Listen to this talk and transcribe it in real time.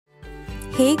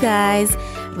Hey guys,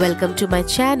 welcome to my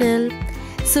channel.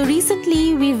 So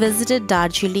recently we visited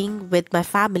Darjeeling with my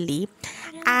family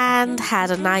and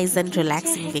had a nice and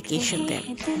relaxing vacation there.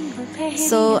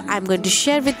 So I'm going to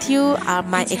share with you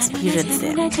my experience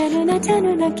there.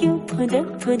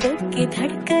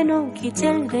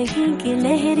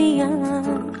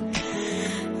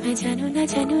 मैं जानू ना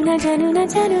जानू ना जानू ना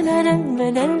जानू ना रंग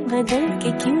बदल बदल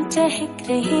के क्यों चहक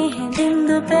रहे हैं दिन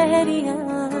दोपहरिया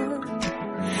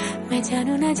मैं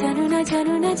जानू ना जानू ना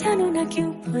जानू ना जानू ना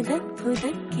क्यों फुदक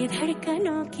फुदक के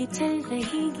धड़कनों की चल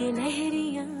रही ये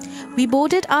लहरिया. We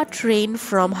boarded our train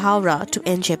from Howrah to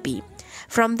NJP.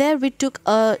 From there we took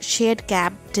a shared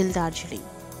cab till Darjeeling.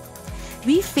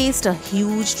 We faced a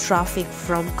huge traffic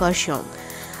from Kurseong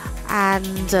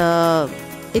and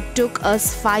it took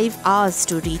us 5 hours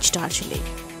to reach Darjeeling.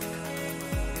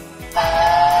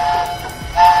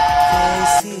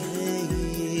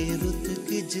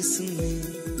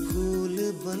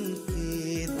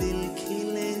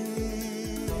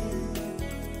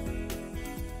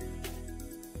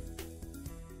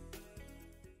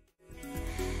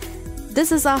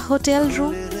 This is our hotel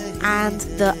room and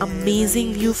the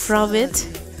amazing view from it.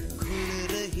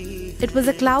 It was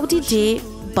a cloudy day,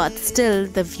 but still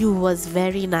the view was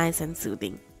very nice and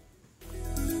soothing.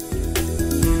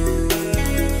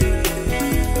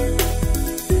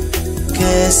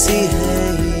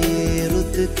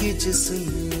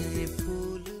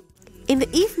 In the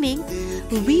evening,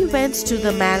 we went to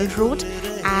the Mall Road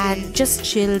and just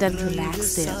chilled and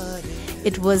relaxed there.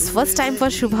 It was first time for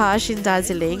Subhash in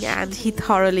Darjeeling and he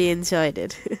thoroughly enjoyed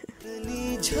it.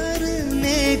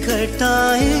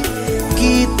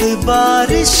 गीत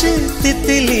बारिश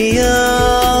तितलियां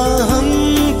हम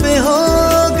पे हो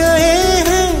गए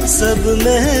हैं सब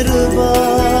मेहरबान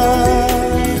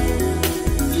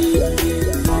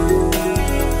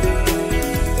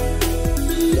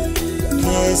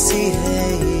कैसी है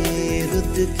ये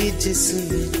रुत की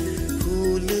जिसमें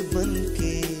फूल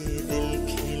बनके दिल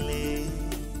खिले.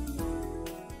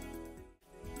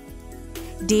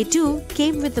 Day 2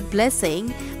 came with a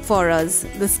blessing for us.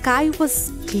 The sky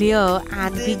was clear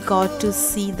and we got to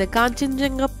see the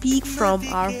Kanchenjunga peak from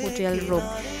our hotel room.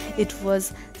 It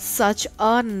was such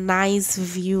a nice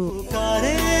view.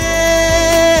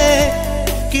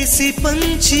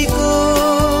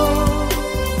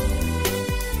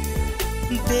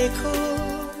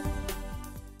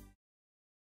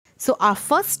 So our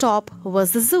first stop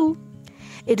was the zoo.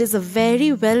 It is a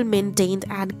very well maintained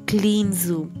and clean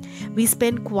zoo. We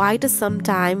spent quite some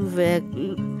time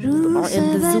in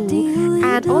the zoo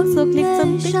and also clicked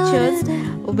some pictures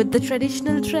with the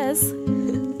traditional dress.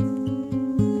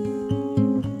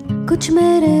 कुछ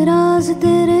मेरे राज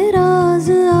तेरे राज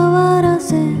आवारा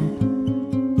से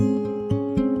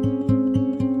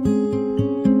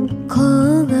खो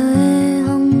गए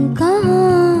हम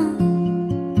कहाँ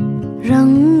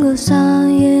रंग सा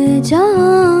ये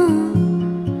जहाँ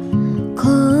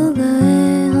खो गए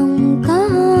हम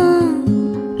कहाँ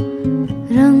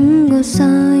रंग सा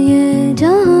ये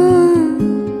जहाँ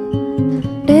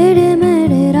टेढ़े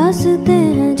मेढ़े रास्ते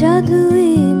हैं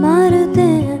जादुई मारते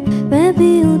हैं मैं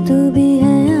भी हूँ तू भी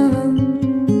है यहाँ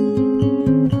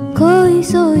खोई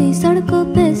सोई सड़कों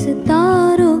पे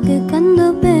सितारों के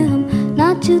कंधों पे हम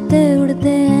नाचते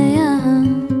उड़ते हैं यहाँ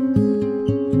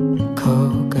खो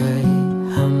गए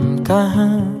हम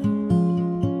कहाँ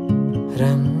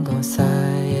रंगों सा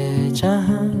ये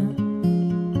जहाँ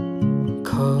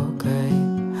खो गए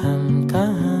हम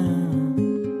कहाँ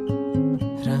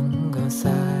रंगों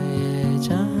सा ये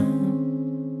जहाँ.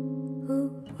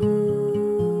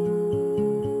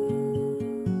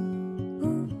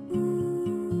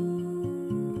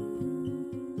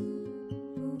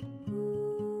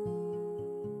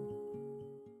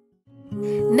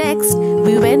 Next,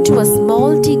 we went to a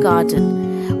small tea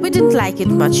garden. We didn't like it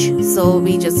much, so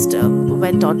we just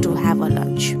went on to have a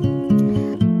lunch.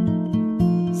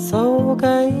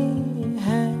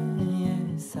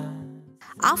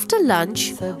 After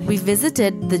lunch, we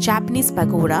visited the Japanese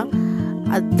pagoda.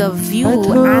 The view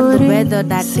and the weather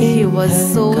that day was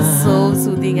so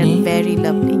soothing and very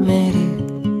lovely.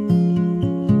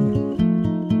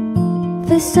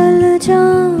 फिसल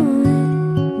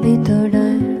जाऊं भी तो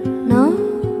डर ना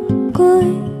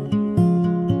कोई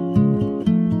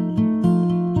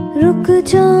रुक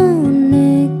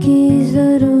जाने की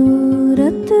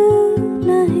जरूरत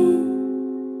नहीं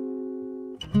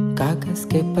कागज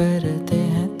के पर्दे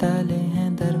हैं ताले हैं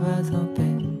दरवाजों पे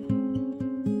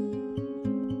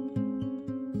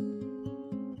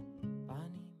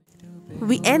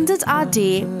We ended our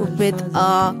day with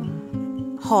a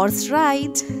horse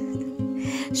ride.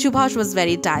 Subhash was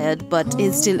very tired, but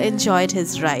he still enjoyed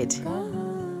his ride.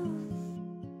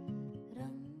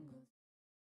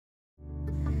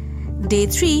 day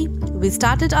 3, we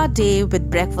started our day with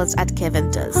breakfast at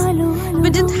Kevinter's. We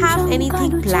didn't have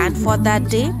anything planned for that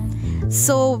day,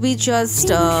 so we just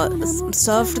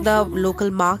surfed the local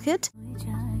market.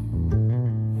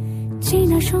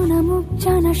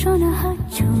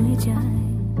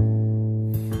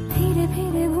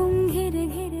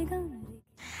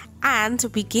 And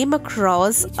we came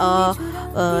across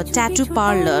a tattoo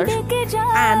parlor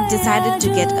and decided to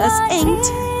get us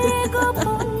inked.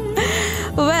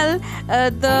 Well,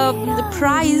 the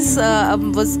price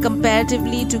was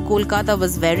comparatively to Kolkata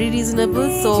was very reasonable,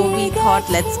 so we thought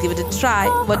let's give it a try.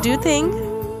 What do you think?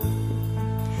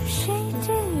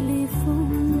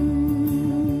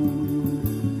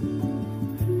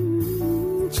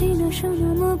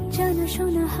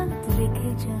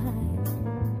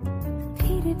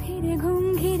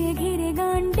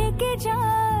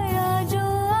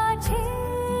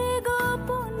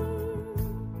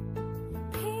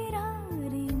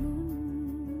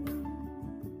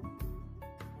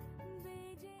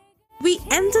 We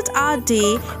ended our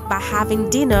day by having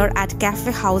dinner at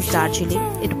Cafe House Darjeeling.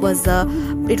 It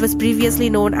was previously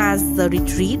known as the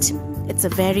Retreat. It's a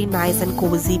very nice and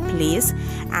cozy place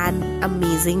and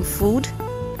amazing food.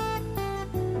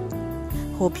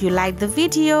 Hope you liked the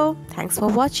video. Thanks for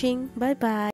watching. Bye bye.